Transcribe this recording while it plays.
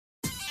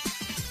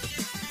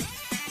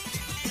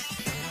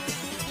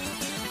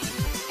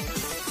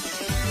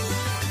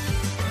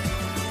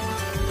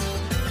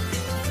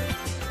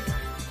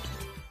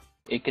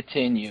It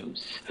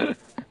continues.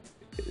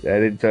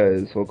 That it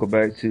does. Welcome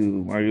back to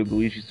Mario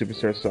Luigi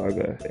Superstar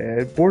Saga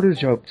and border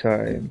jump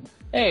time.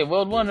 Hey,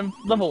 World 1 and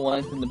Level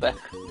 1's in the back.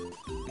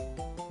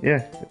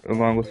 Yeah,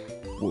 along with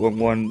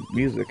one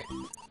music.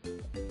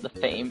 The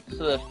famous.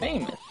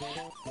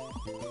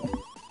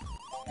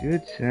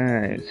 Good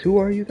times. Who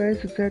are you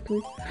guys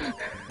exactly?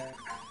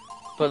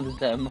 For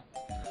them.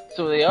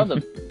 So the other.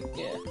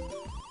 Yeah.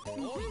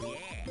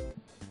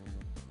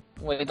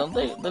 Wait, don't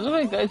they? Those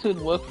are the guys who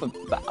would work for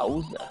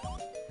Bowser.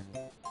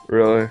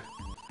 Really?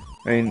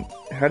 I mean,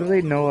 how do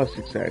they know us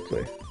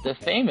exactly? They're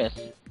famous.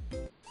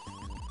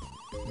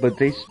 But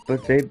they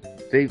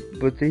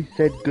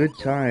said good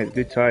times,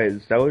 good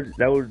times. That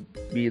would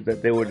mean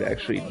that they would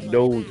actually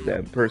know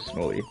them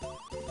personally.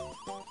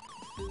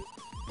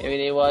 Maybe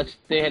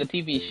they had a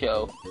TV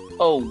show.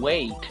 Oh,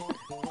 wait.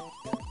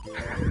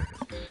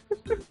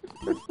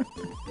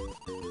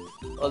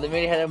 Oh, they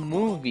maybe had a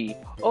movie.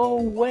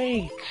 Oh,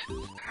 wait.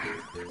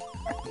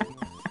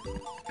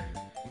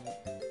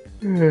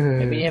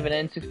 Maybe you have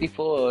an N64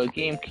 or a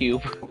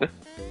GameCube.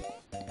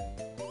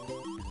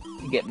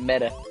 You get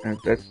meta.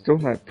 That's still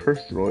not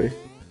personally.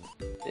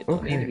 It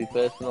don't need to be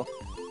personal.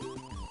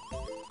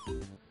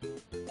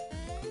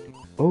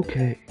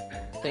 Okay.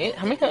 So,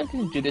 how many times did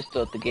you do this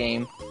throughout the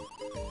game?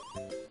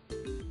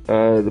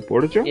 The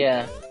border jump?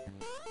 Yeah.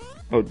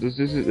 Oh, this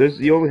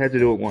you only had to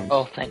do it once.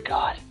 Oh, thank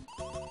God.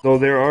 So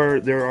there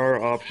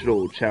are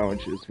optional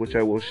challenges which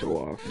I will show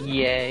off.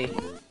 Yay.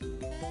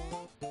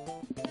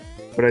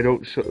 But I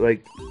don't show,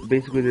 like,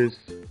 basically there's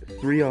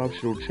 3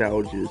 optional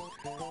challenges,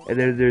 and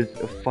then there's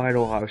a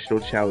final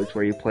optional challenge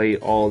where you play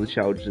all the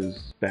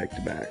challenges back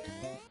to back.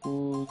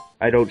 Ooh.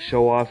 I don't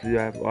show off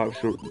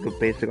the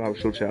basic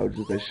optional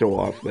challenges. I show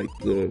off like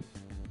the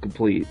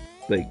complete,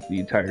 like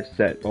the entire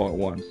set all at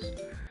once.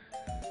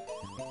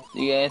 Do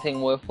you get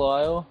anything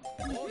worthwhile?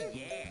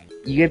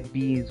 You get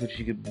beans which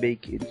you can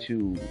make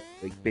into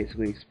like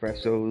basically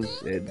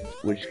espressos, and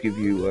which give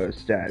you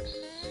stats,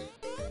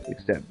 like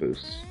stat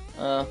boosts.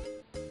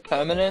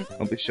 Permanent?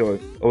 I'll be showing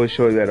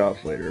that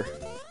off later.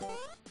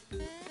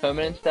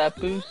 Permanent stat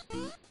boost?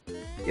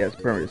 Yeah, it's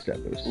permanent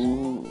stat boost.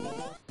 Ooh.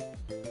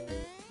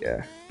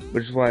 Yeah,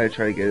 which is why I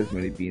try to get as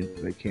many beans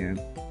as I can.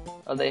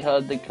 Are they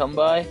hard to come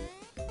by?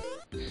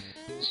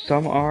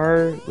 Some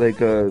are, like,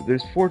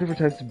 there's 4 different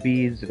types of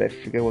beans, and I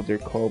forget what they're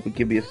called, but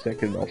give me a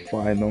second and I'll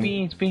find them.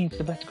 Beans,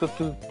 the magical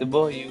food, the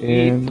more you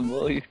And... eat, the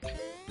more you...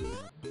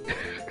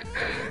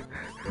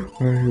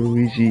 Mario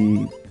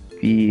Luigi,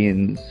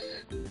 beans,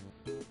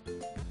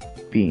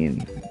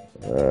 bean,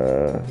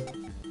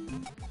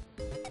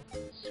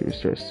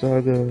 Superstar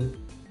Saga.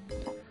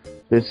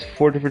 There's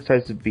 4 different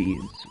types of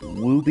beans.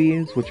 Woo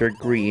beans, which are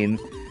green,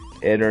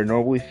 and are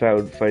normally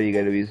found fighting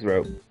enemies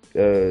around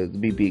the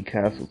BB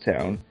Castle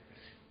Town.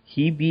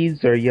 He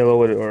beans are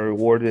yellow and are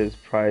awarded as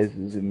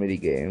prizes in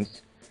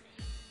minigames.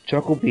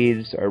 Chuckle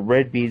beans are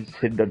red beans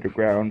hidden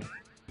underground.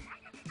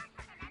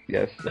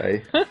 Yes,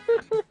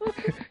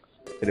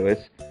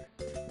 Anyways,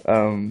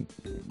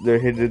 they're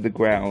hidden in the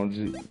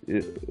ground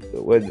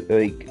when,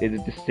 like, in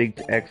a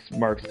distinct X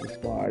marks the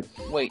spots.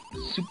 Wait,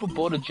 Super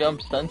Border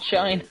Jump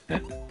Sunshine?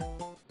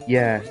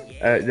 Yeah,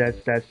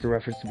 that's the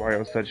reference to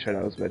Mario Sunshine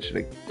I was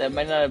mentioning. That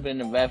might not have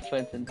been a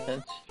reference in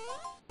sense.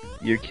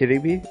 You're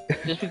kidding me?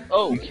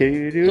 Oh, you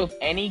kidding me, dude? so if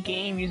any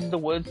game uses the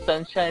word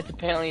sunshine, it's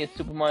apparently a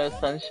Super Mario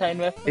Sunshine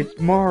reference? It's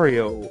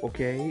Mario,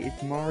 okay?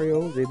 It's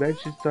Mario. They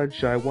mentioned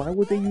Sunshine. Why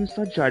would they use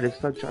Sunshine if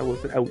Sunshine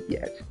wasn't out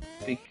yet?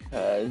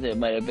 Because it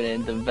might have been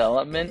in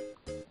development.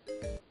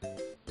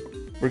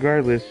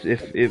 Regardless,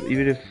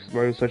 even if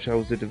Mario Sunshine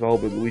was in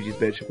development, Luigi's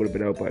Mansion would have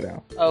been out by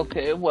now.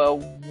 Okay, well,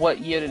 what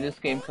year did this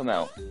game come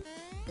out?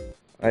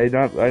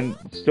 I'm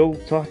still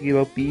talking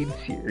about beans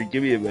here.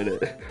 Give me a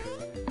minute.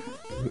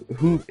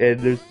 And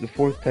there's the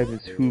 4th type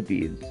is Who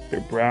beans.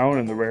 They're brown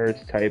and the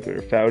rarest type and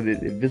are found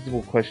in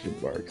invisible question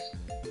marks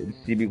in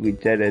seemingly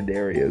dead-end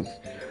areas.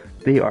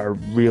 They are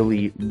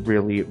really,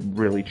 really,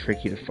 really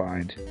tricky to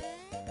find.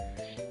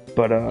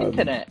 But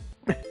Internet.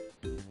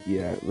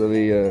 Yeah,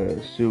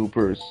 the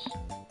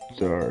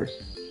Superstar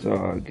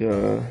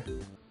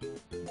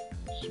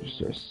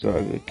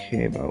Saga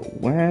came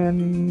out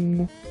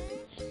when?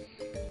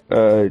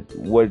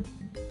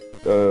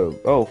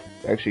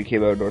 Actually it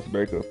came out in North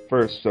America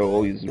first, so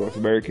we'll use North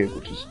American,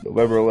 which is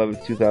November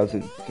 11th,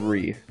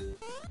 2003.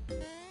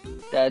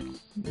 That's...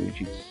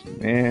 Luigi's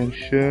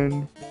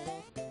Mansion.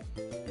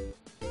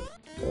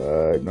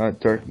 Not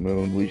Dark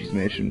Moon, Luigi's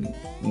Mansion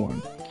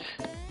 1.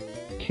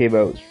 Came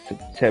out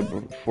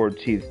September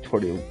 14th,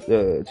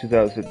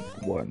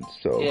 2001,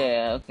 so...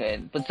 Yeah, okay,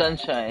 but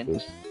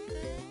Sunshine.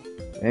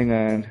 Hang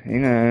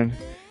on.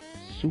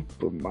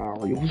 Super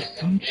Mario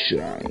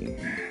Sunshine.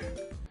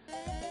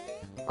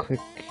 Click.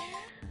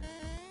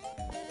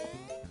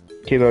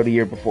 Came out a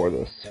year before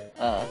this.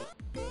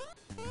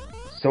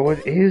 So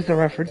it is a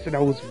reference and I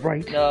was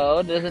right. No,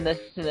 it doesn't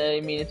necessarily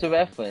mean it's a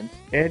reference.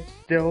 It's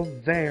still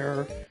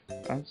there.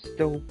 I'm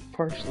still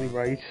partially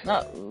right.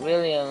 Not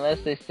really, unless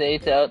they say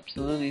it's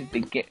absolutely the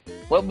game.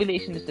 What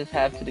relation does this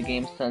have to the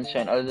game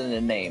Sunshine other than the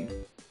name?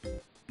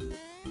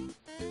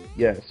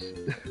 Yes.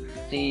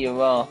 See, you're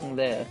wrong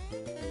there.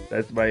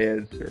 That's my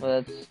answer.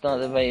 Well, that's not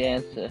the right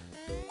answer.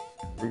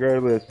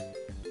 Regardless,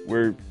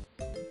 we're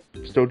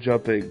still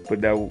jumping, but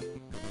now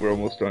we're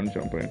almost done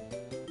jumping.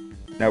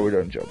 Now we're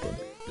done jumping.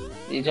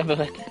 You jump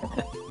back.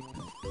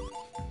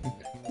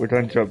 We're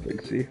done jumping,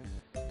 see?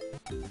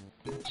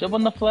 Jump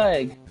on the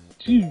flag.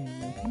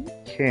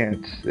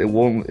 Can't. It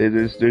won't.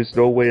 There's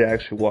no way to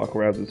actually walk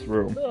around this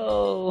room.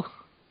 Oh.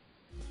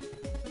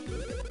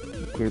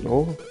 Clear the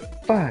hole.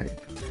 5.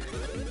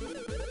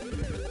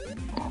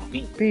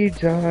 Speed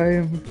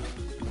time.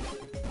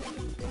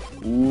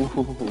 Ooh.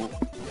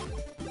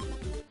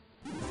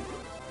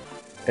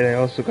 And I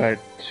also got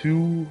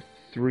 2,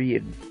 3,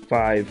 and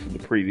 5 from the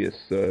previous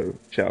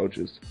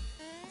challenges.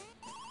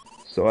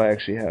 So I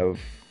actually have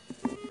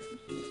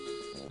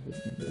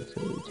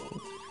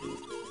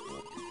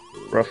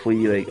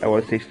roughly, like, I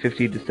want to say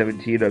 15 to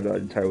 17. I'm not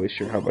entirely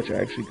sure how much I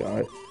actually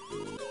got.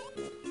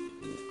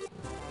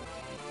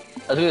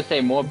 I was gonna say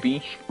more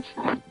beans.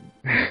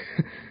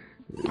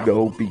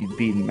 No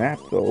bean map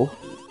though.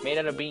 Made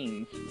out of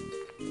beans.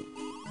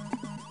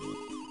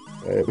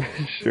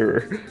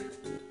 Sure.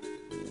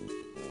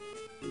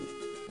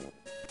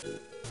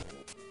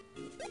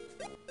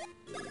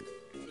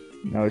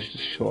 Now let's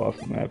just show off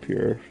the map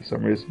here for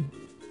some reason.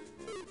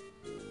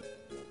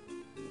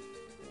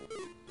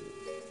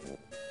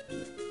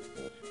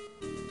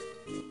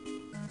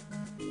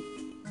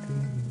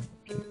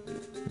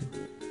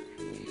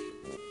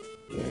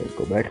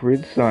 Go back and read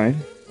the sign.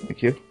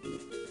 Thank you.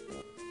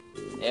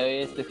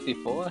 Area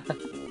 64?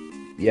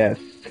 Yes,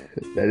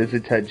 that is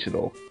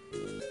intentional.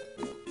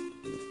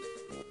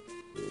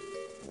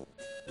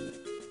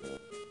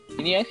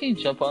 Can you actually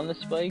jump on the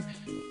spikes?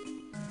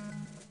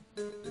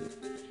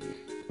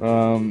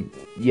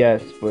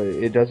 Yes, but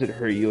it doesn't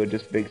hurt you. It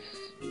just makes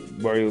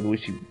Mario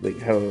Luigi like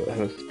have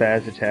a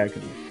spaz attack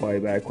and fly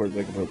backward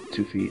like about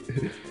 2 feet.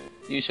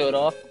 You showed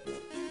off?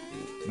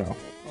 No,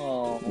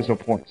 Oh. there's no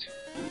point.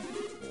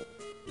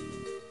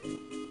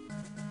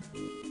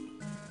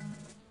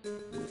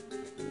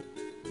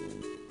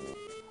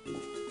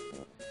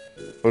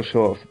 We'll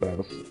show off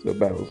the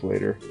battles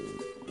later.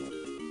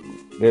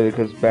 Mainly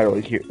because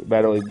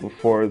battling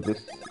before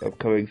this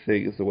upcoming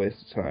thing is a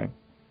waste of time.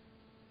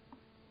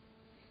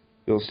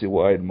 You'll see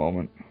why in a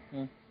moment.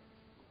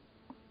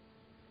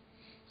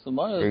 So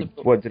Mario's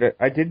What did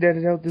I didn't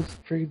edit out this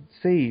freaking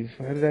save.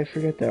 How did I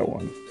forget that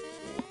one?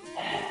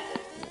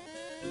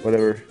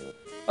 Whatever.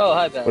 Oh,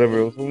 hi, Ben. Whatever,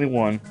 it was only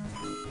one.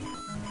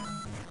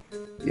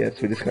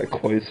 Yes, we just got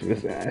coins from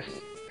his ass.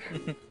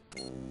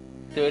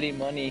 Dirty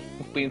money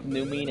with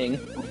new meaning.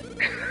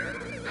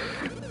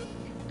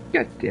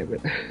 God damn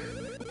it.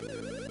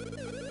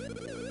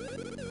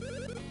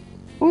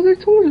 Oh, they're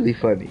totally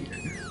funny.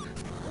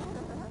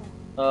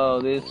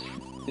 Oh, this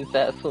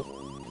asshole.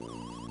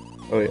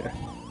 Oh, yeah.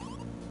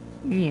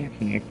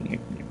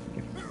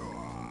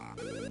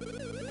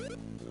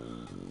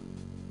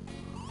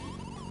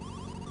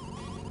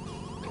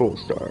 Total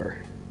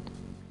star.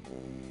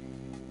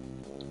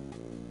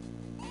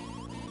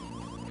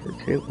 For a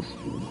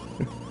tablespoon.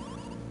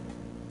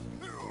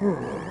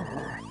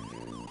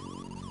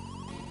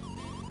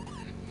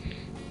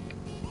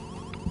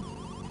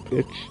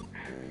 Bitch.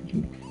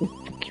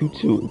 Fuck you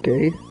too,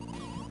 okay?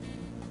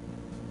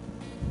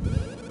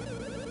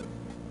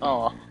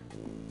 Oh.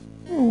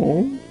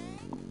 Oh.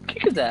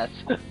 Kick his ass.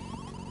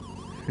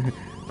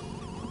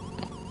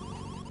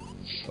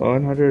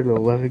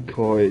 111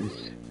 coins.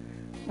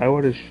 I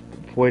want to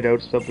point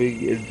out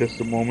something in just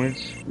a moment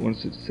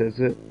once it says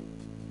it.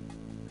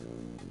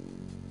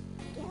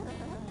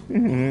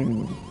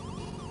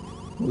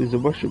 These are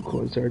mushroom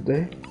coins, aren't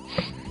they?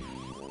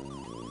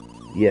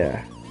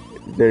 Yeah.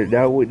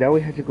 Now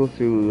we have to go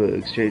through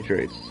exchange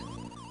rates.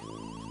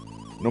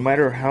 No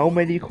matter how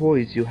many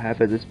coins you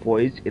have at this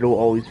point, it'll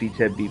always be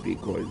 10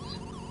 BP coins.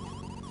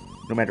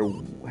 No matter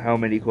how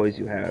many coins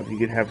you have. You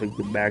can have like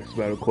the max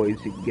amount of coins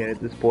you can get at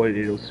this point,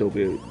 and it'll still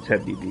be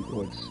 10 BP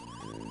coins.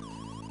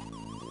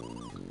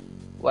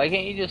 Why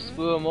can't you just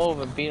screw him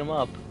over and beat him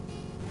up?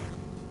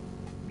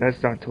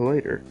 That's not till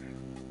later.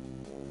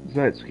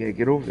 Besides, we can't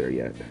get over there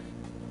yet.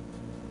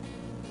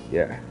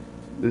 Yeah.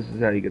 This is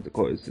how you get the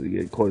coins. So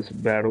you get coins from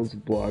battles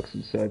and blocks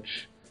and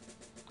such.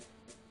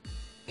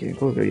 Can't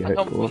go there yet.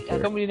 How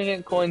come we didn't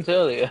get coins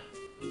earlier?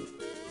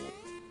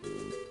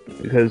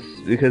 Because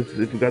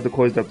if we got the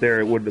coins up there,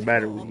 it wouldn't have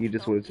mattered. You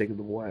just would have taken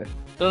them away.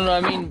 No,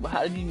 I mean,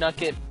 how did you not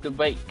get the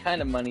right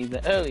kind of money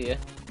earlier?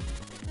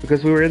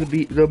 Because we were in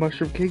the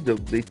Mushroom Kingdom.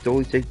 They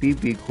only take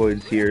BB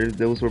coins here.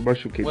 Those were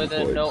Mushroom Kingdom Were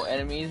there coins. no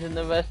enemies in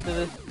the rest of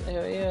this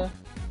area?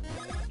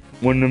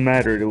 Wouldn't have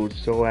mattered. It would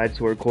still add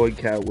to our coin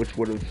count, which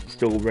would have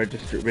still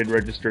been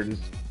registered as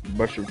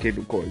Mushroom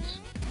Kingdom coins.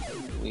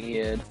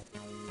 Weird.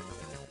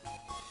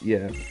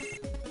 Yeah.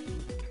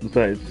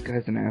 Besides, this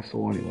guy's an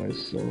asshole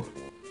anyways, so...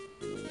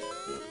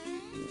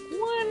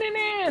 What an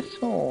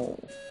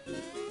asshole!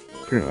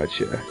 Pretty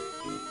much, yeah.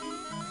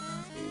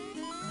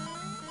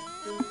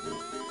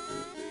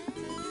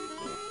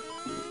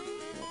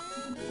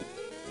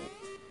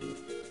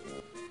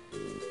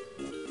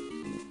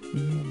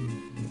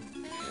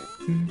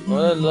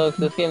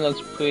 This game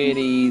looks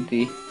pretty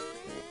easy.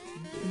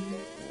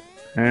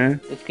 Huh?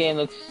 This game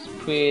looks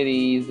pretty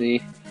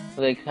easy.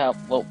 Like how,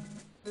 well,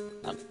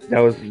 That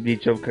was me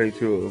jump cutting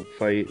through a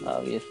fight.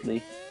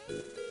 obviously.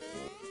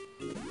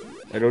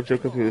 I don't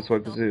jump cut through this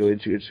one because it'll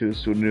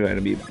introduce to a new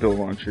enemy, bill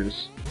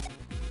launchers.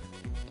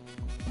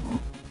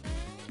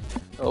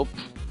 Oh.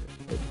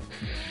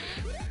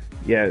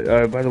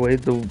 Yeah, by the way,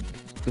 the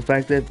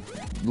fact that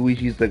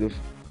Luigi's like a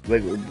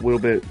little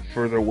bit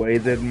further away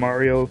than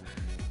Mario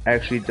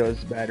actually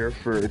does matter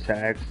for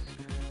attacks.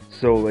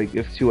 So like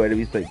if two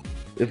enemies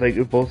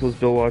if both those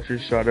bill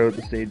launchers shot out at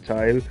the same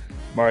time,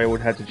 Mario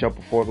would have to jump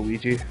before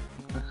Luigi.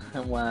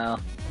 Wow.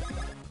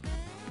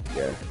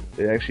 Yeah,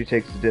 it actually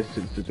takes the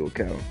distance into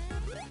account.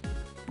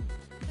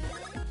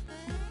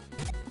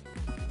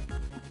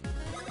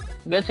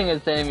 I'm guessing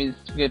as enemies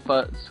get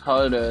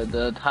harder,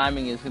 the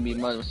timing is gonna be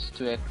much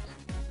strict.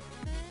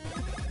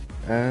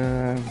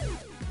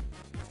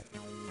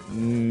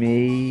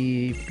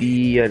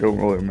 Maybe, I don't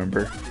really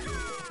remember.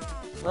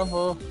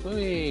 Level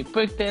 3,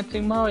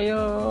 breakdancing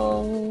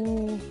Mario!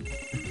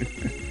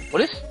 What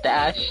does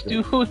Stash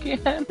do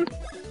again?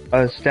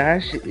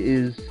 Stash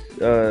is,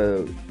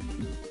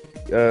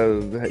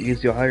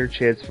 gives you a higher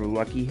chance for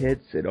lucky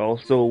hits. It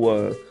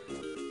also,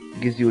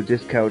 gives you a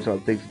discount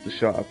on things at the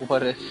shop.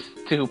 What a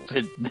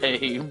stupid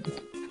name.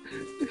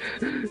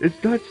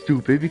 It's not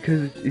stupid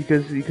because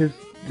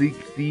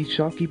the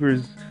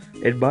shopkeepers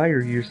admire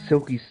your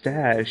silky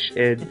stash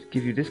and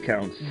give you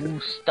discounts.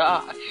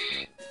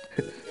 Moustache.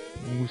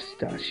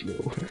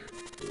 Mustachio.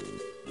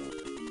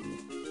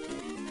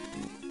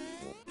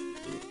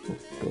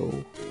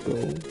 Go.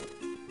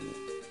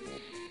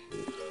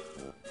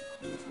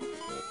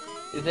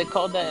 Is it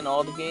called that in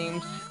all the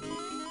games?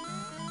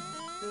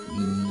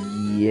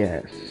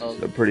 Yes, Oh.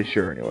 I'm pretty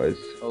sure anyways.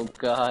 Oh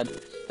god,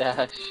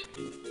 Stash.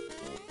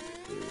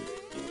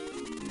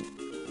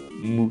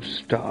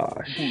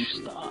 Moustache.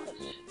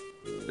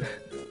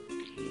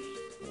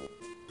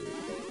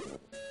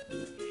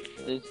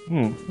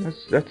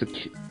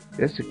 Moustache.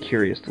 That's a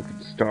curious looking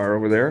star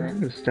over there. I'm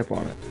gonna step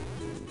on it.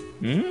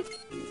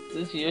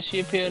 Does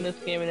Yoshi appear in this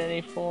game in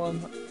any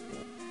form?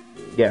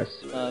 Yes.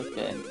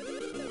 Okay.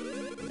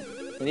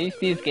 At least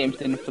these games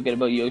didn't forget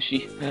about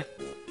Yoshi.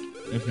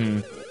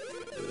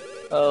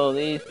 Oh,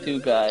 these two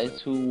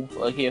guys who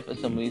are here for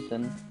some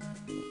reason.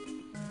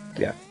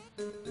 Yeah.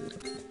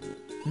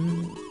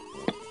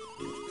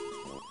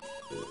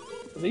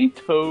 Are they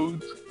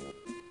toads?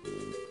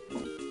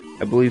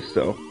 I believe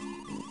so.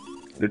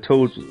 They're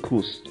toads with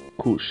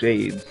cool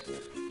shades.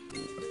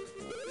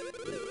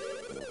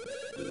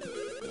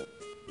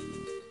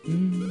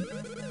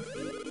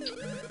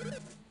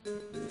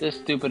 They're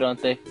stupid,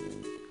 aren't they?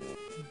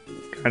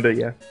 Kinda,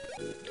 yeah.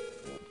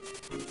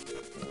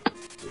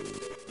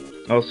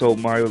 Also,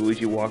 Mario and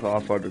Luigi walk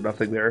off onto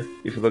nothing there.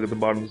 If you look at the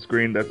bottom of the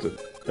screen, that's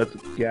a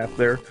gap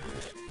there.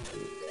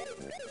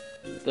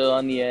 They're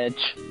on the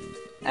edge.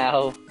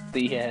 Ow,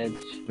 the edge.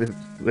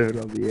 Living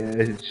on the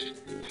edge.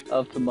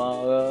 Of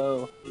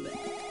tomorrow.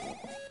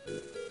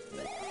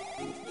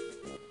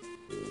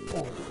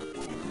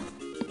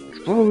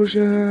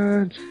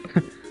 Explosion!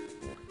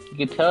 You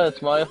can tell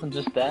it's Mario from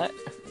just that.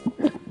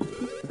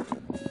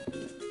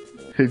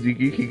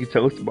 You can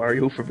tell it's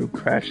Mario from him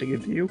crashing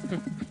into you.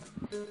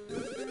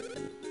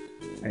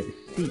 I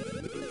see.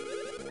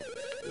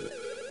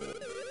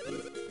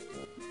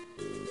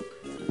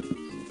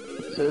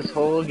 So this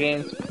whole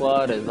game's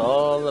plot is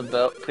all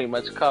about pretty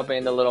much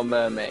copying the Little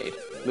Mermaid.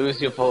 Lose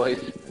your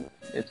voice.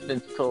 It's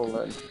been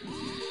stolen.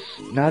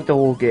 Not the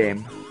whole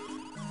game.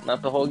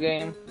 Not the whole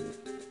game?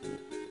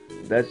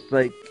 That's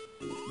like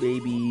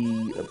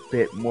maybe a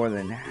bit more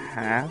than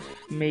half,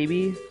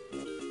 maybe.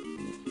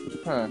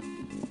 Huh.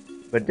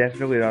 But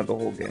definitely not the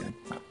whole game.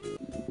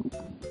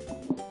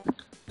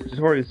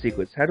 Tutorial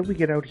sequence. How do we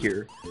get out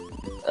here?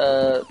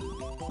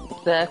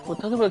 Zach, we're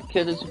talking about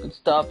characters who can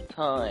stop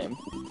time.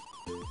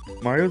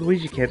 Mario and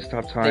Luigi can't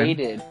stop time. They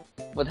did.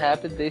 What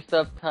happened? They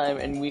stopped time,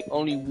 and we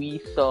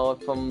saw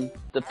it from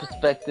the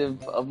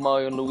perspective of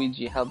Mario and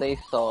Luigi, how they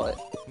saw it.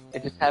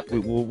 It just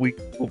happened.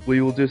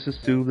 We will just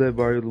assume that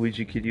Mario and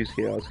Luigi can use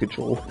chaos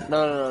control.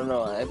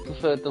 No. I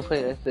prefer the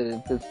way I said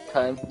it. This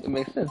time, it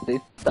makes sense. They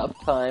stopped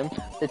time.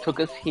 They took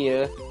us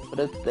here, put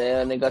us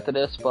there, and they got to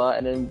their spot,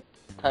 and then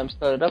time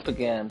started up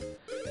again.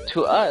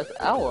 To us,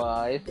 our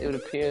eyes, it would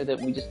appear that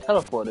we just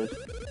teleported.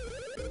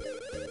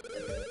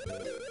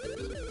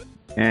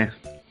 Eh.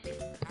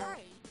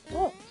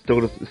 Oh.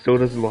 Still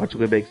doesn't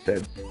logically make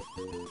sense.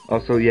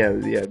 Also, yeah,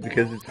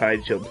 because it's high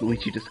jump,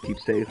 Luigi just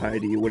keeps saying hi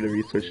to you whenever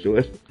you switch to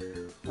it.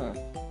 Huh.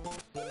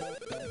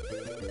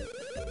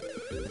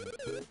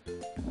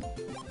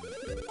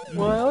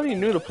 Well, I already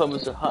knew the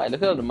plumbers were high.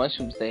 Look at all the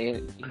mushrooms they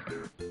ate.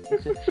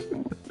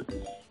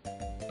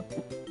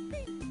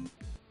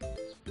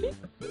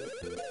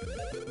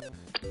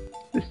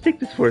 Let's take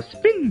this for a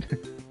spin!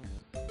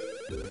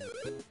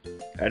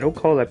 I don't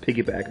call that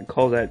piggyback, I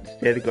call that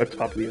standing on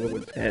top of the other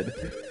one's head.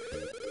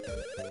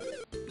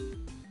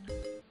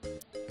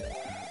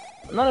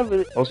 I'm not a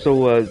really.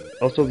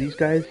 Also these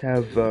guys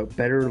have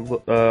better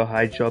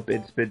high jump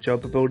and spin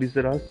jump abilities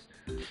than us.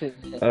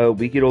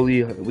 We can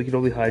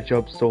only high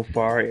jump so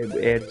far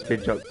and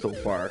spin jump so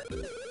far.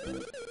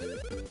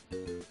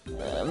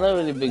 I'm not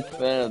really a big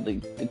fan of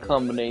the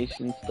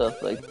combination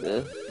stuff like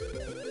this.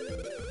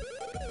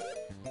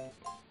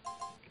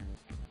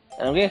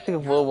 And I'm getting sick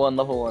of World 1,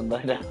 Level 1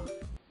 by now.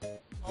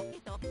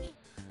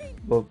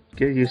 Well,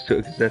 get used to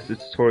it because that's the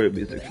tutorial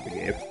music for the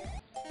game.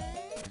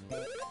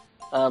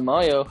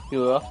 Mario, you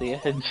were off the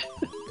edge.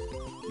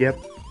 Yep.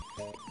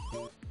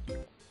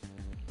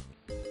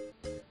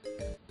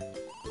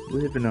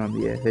 Living on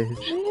the edge.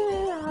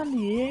 Yeah, on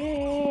the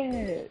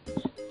edge.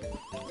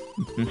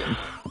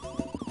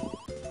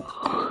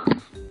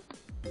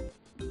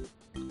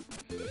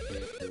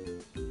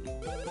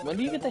 When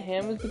do you get the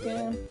hammers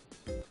again?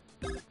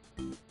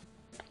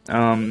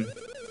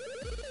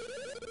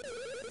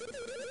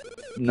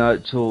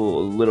 Not till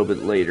a little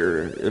bit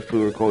later. If we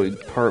were going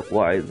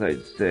part-wise,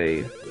 I'd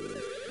say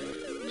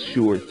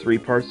 2 or 3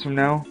 parts from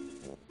now.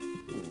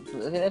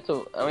 I think that's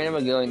a. I mean, I'm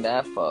not going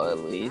that far at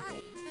least.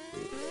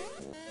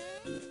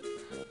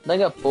 I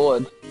got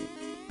bored.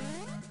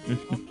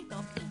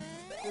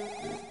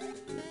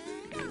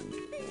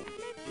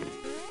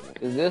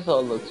 Cause this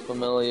all looks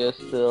familiar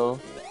still.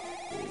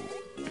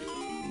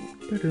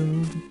 I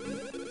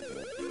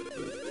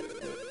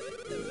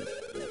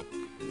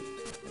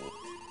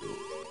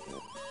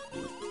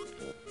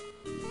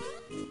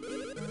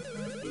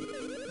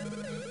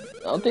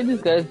don't think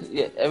these guys.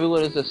 Yeah,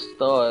 everyone is a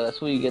star. That's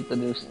where you get the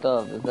new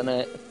stuff, isn't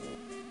it?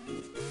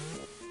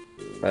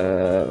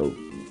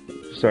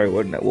 Sorry,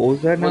 what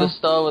was that now? Well, the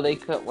star where they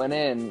went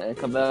in and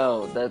come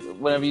out. That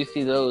whenever you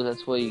see those,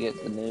 that's where you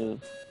get the new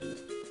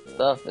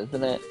stuff,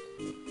 isn't it?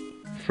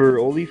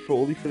 Only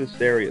for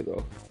this area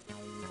though.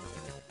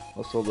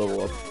 Also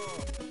level up.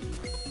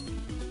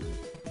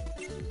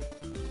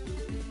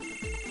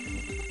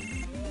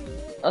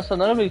 Also, I'm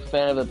not a big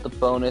fan of the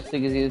bonus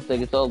because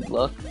it's all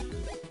luck.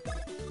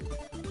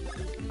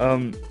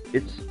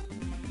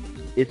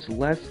 It's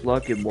less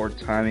luck and more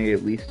timing,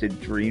 at least in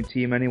Dream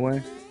Team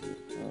anyway.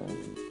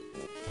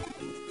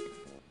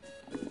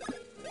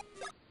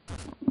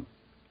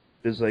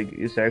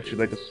 It's actually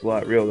like a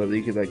slot reel that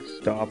you can like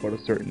stop on a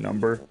certain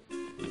number. I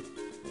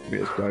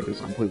mean, it's not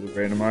just completely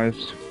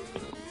randomized.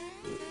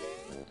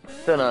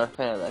 Still not a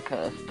fan of that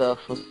kind of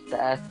stuff with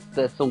stats.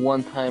 That's a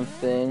one-time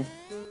thing.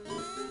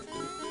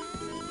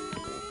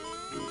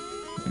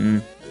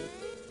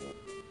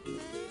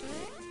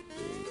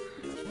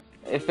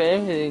 If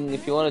anything,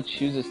 if you want to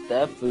choose a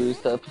stat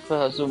boost, I prefer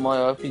how Super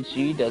Mario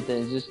RPG does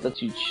it. It just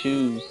lets you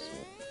choose.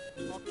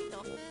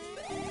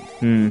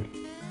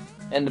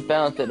 And to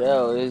balance it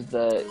out is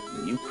that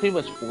you pretty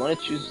much want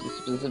to choose a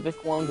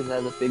specific one because it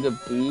has a bigger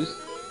boost,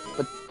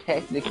 but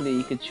technically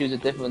you could choose a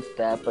different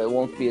stat, but it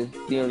won't be as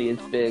nearly as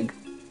big.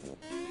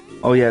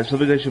 Oh yeah,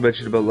 something I should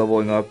mention about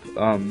leveling up.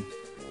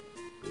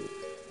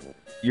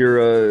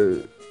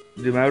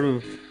 The amount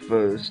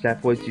of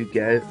stat points you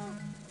get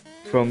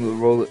from the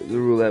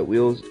roulette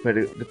wheels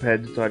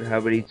depends on how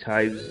many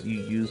times you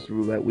use the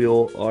roulette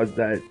wheel on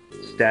that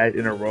stat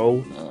in a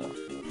row.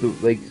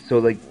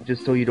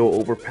 Just so you don't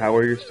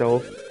overpower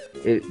yourself,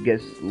 it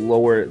gets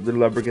lower. The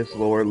number gets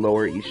lower and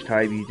lower each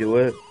time you do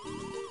it.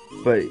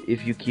 But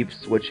if you keep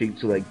switching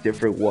to like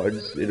different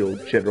ones, it'll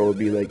generally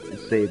be like the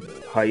same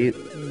height.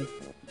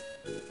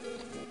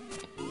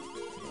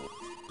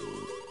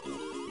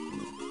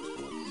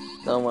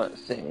 Somewhat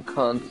same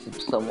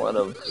concept, somewhat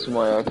of Super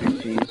Mario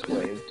RPG's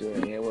way of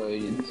doing it, where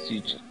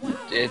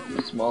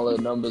it's smaller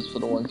numbers for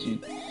the ones you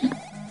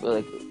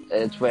like.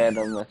 It's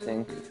random, I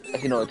think.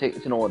 Actually, no,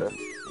 it's in order.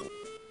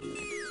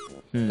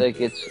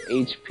 Like it's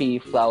HP,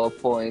 flower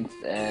points,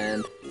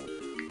 and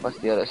what's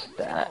the other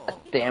stat?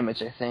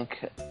 Damage, I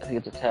think. I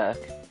think it's attack.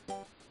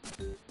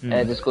 And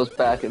it just goes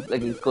back.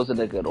 It goes in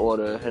like an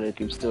order, and it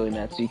keeps doing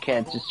that. So you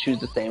can't just choose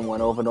the same one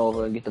over and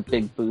over and get the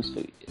big boost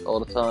all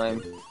the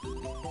time.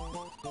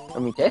 I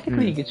mean,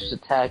 technically you can choose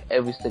attack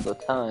every single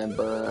time,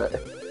 but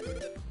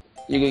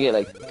you can get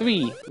like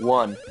 3,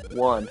 1,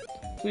 1,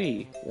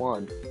 3,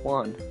 1,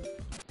 1.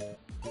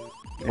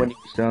 When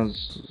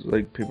sounds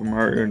like Paper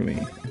Mario to me.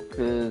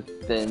 Cause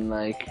then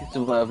like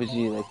Super Mario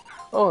RPG, like,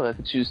 oh, I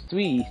could choose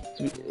 3,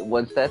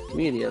 one stat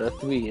 3, the other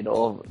 3, and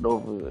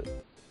over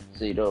it.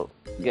 So you don't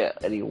get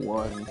any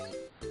ones.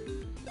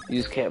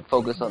 You just can't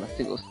focus on a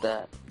single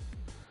stat.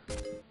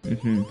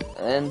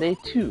 And they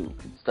too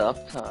can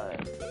stop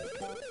time.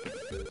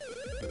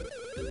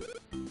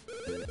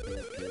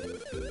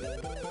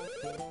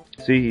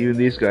 See, even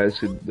these guys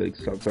could like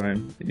stop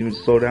time, even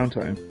slow down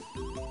time.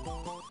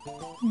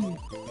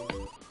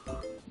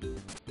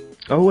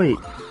 Oh wait,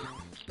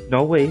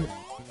 no wait.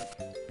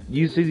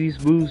 Using these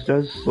moves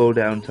does slow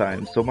down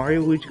time, so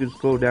Mario Luigi can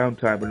slow down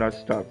time but not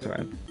stop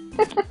time.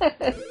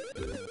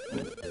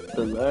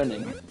 The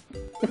learning.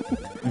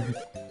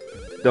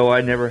 Though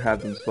I never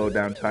have them slow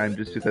down time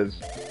just because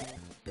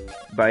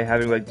by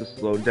having like the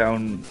slow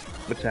down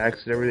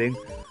attacks and everything,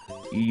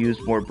 you use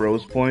more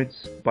bros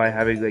points by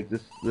having like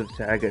this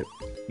attack at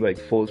like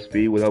full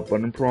speed without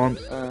button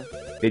prompts, Uh,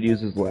 it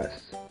uses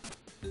less.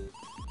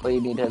 but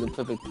you need to have the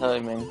perfect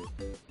timing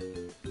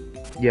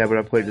Yeah, but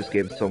I played this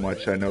game so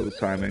much, I know the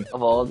timing.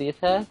 of all the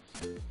attacks.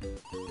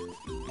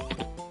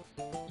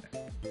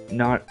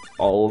 Not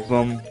all of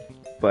them,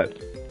 but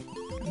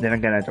then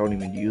again, I don't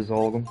even use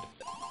all of them.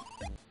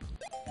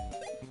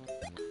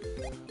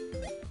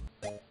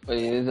 But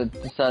is it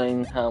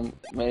deciding how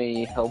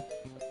many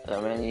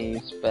you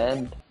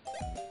spend?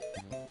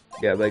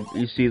 Yeah, like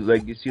you see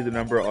the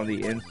number on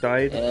the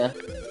inside. Yeah.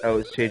 How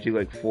it's changing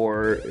like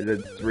 4 and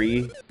then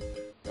 3.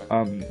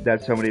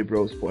 That's how many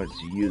bros points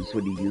you use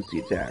when you use the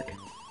attack.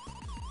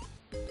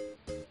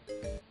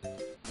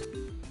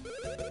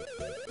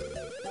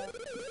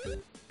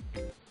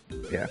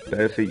 Yeah,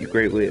 benefit you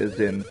greatly as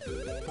in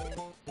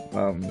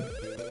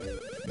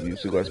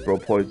using less bro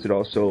points, and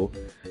also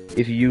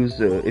if you use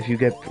if you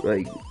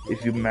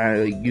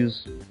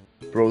use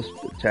bros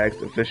attacks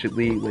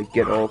efficiently, like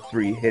get all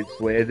 3 hits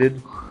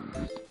landed,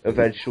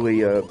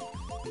 eventually they'll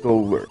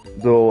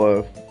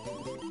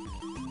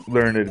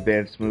learn an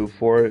advanced move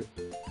for it,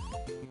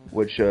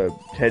 which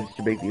tends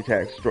to make the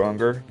attack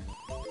stronger,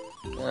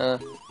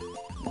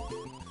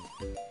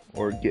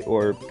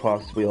 or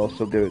possibly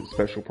also give it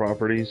special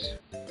properties.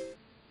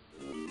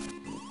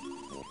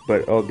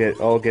 But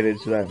I'll get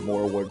into that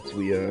more once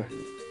we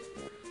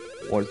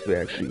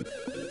actually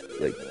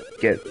like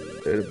get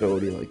an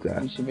ability like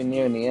that. We should be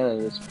nearing the end of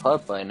this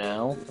part by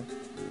now.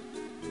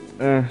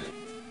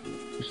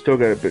 We still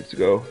got a bit to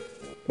go,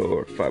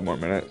 or 5 more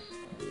minutes.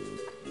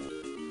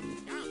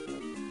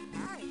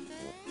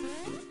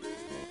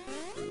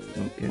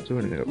 Oh, can't do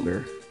anything up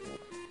there.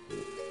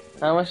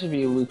 How much have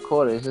you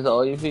recorded? Is this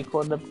all you've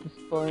recorded up to this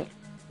point?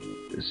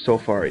 So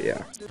far,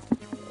 yeah.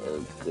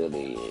 Oh,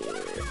 goody.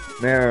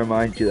 May I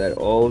remind you that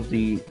all of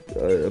the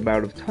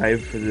amount of time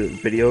for the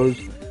videos,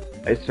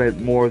 I spent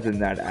more than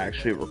that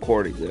actually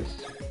recording this.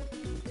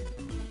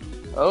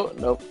 Oh,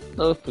 nope.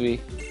 No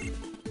 3.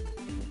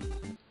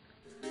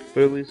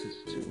 But at least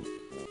it's 2.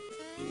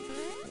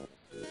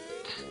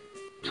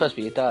 Trust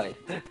me, it died.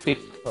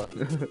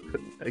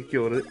 I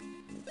killed it.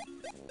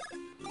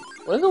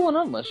 What does the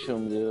 1-up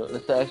mushroom do?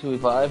 Does it actually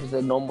revive? Is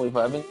it normal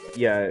reviving?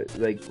 Yeah,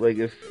 like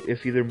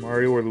if either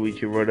Mario or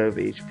Luigi run out of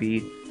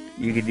HP,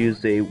 you can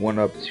use a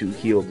 1-up to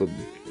heal them.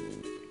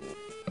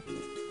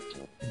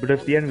 But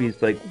if the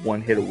enemy's like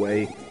 1 hit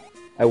away,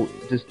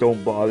 just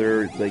don't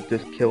bother, like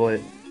just kill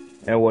it,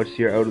 and once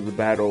you're out of the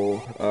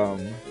battle,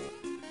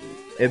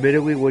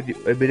 admittedly when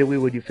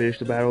you finish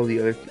the battle,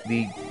 the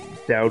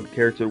down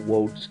character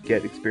won't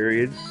get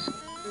experience,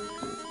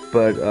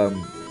 but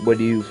when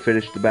you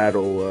finish the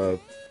battle,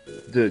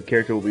 the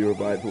character will be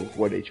revived with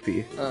 1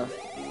 HP. The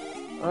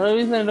only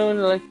reason I don't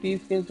really like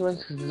these games so much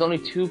is because there's only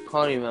 2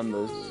 party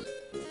members.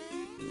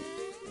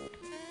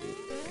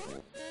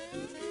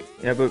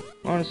 Yeah, but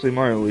honestly,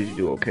 Mario and Luigi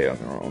do okay on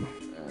their own.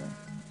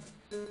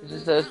 It's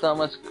just there's not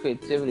much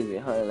creativity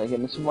behind it. Like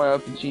in Super Mario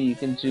RPG, you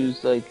can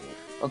choose like,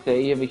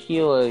 okay, you have a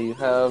healer, you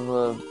have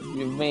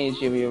your mage,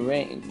 you have your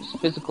range,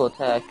 physical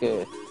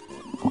attacker.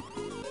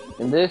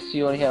 In this,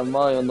 you only have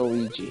Mario and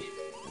Luigi.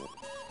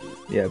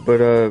 Yeah,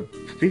 but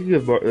speaking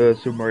of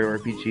Super Mario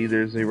RPG,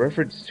 there's a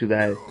reference to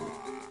that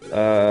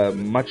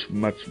much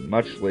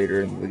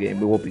later in the game.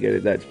 We won't be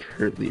getting that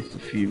for at least a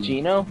few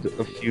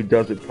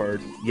dozen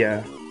parts.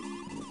 Yeah.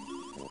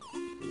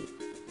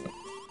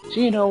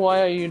 Gino,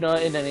 why are you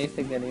not in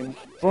anything anymore?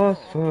 Boss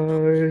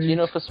fight.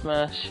 Gino for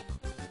Smash.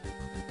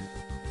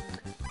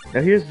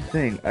 Now here's the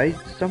thing, I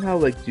somehow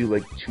do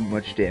too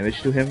much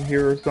damage to him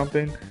here or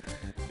something,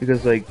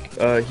 because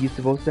he's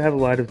supposed to have a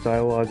line of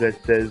dialogue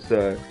that says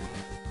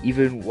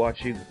even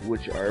watching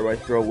which arm I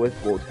throw with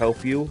won't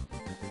help you,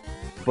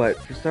 but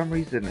for some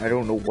reason I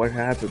don't know what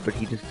happened, but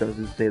he just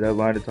doesn't say that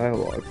line of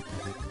dialogue.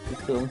 You're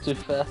going too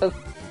fast.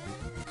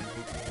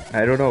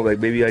 I don't know,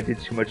 maybe I did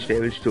too much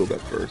damage to him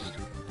at first.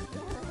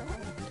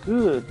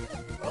 Good.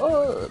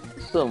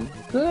 Awesome.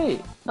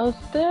 Great.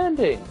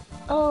 Outstanding.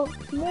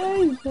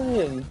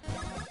 Amazing.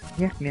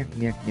 Nyak, nyak,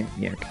 nyak, nyak,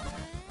 nyak.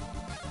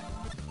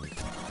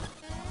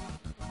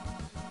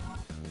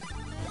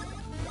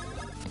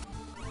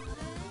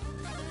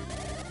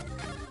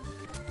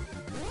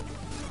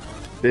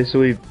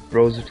 Basically,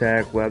 Bros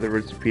attack, lather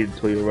it's repeated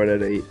until you run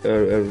out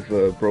of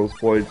Bros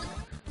points,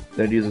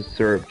 then use a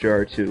syrup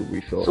jar to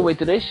refill. So wait,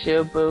 do they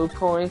share bow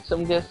points,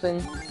 I'm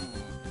guessing?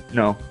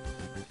 No.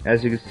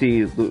 As you can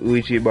see,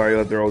 Luigi and Mario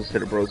have their own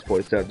set of Bros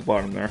points down at the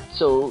bottom there.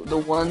 So the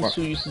one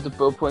who uses the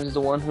bow points is the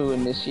one who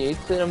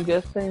initiates it, I'm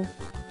guessing?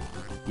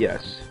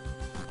 Yes.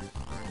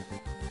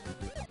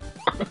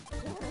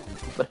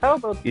 But how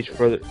about each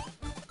brother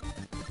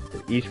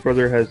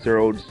has their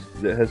own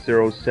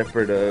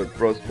separate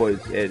Bros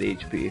points and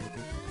HP.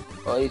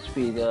 well,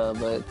 HP,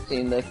 but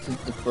seeing that since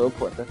the bow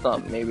points, I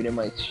thought maybe they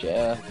might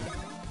share,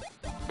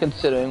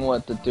 considering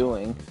what they're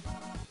doing.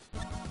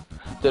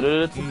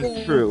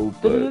 True,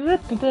 but...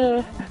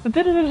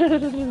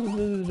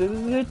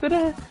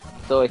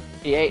 So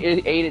he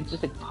ate it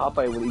just like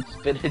Popeye would eat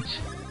spinach.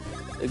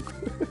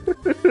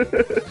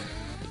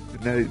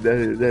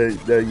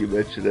 now you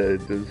mention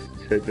it,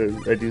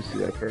 I do see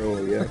that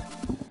parallel, yeah.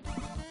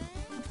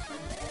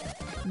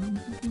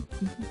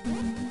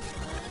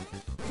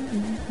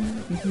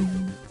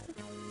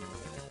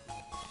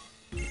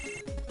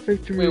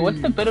 Victory! Wait,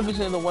 what's the better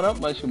version of the 1-up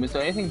mushroom? Is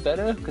there anything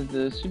better? Because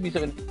there should be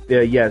something.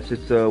 Yeah, yes,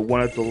 it's a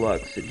 1-up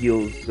deluxe. It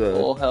heals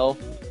Full health.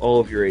 all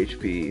of your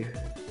HP.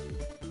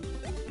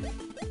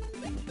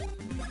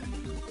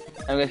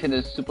 I'm gonna say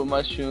the super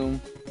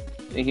mushroom.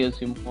 It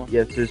heals you more.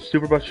 Yes, there's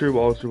super mushroom,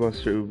 ultra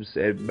mushrooms,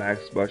 and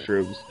max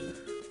mushrooms,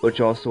 which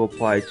also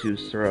apply to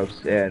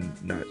syrups and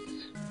nuts.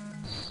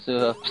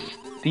 Syrups.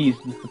 These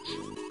nuts.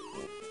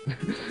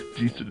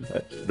 These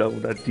nuts. No,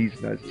 not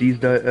these nuts.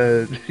 These nuts,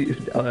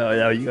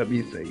 now you got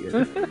me saying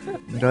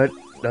it.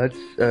 Nuts,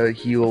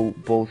 heal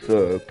both,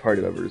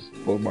 party members,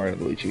 both Mario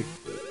and Luigi.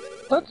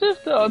 What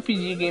if the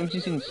RPG game's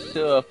using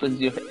syrup as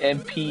your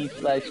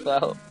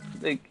MP/flower,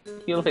 like,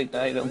 healing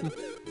item?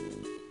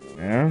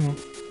 I don't know.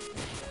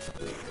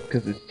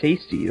 Because it's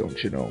tasty,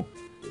 don't you know?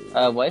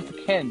 Why is the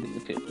can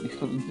disappear?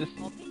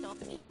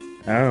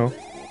 I don't know.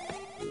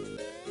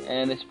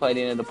 And it's probably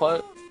the end of the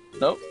part.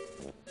 Nope.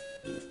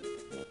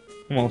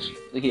 Almost.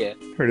 Here.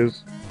 Here it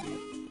is.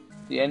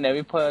 The end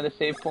every part of the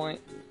save point.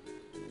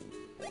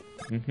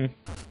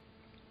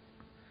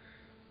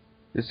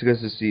 Just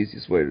because it's the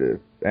easiest way to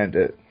end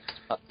it.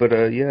 But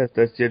yeah,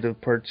 that's the end of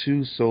part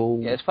 2, so...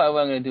 Yeah, that's probably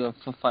what I'm gonna do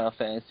for Final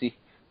Fantasy.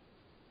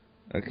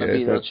 Might be a Okay,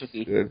 little that's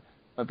tricky. good.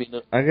 Might be a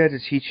little... I gotta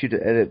teach you to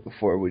edit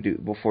before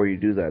you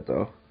do that,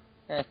 though.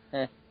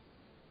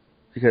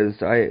 Because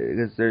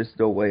there's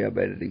no way I'm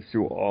editing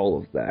through all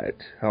of that.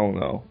 Hell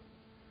no.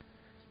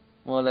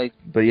 Well, like,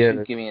 But yeah,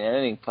 give me an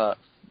editing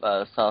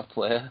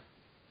software.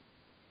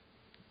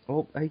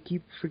 oh, I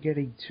keep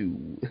forgetting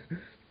to.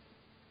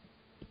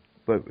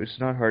 But it's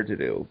not hard to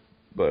do.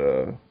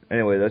 But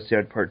anyway, that's the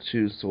end of part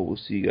 2, so we'll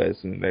see you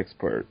guys in the next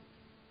part.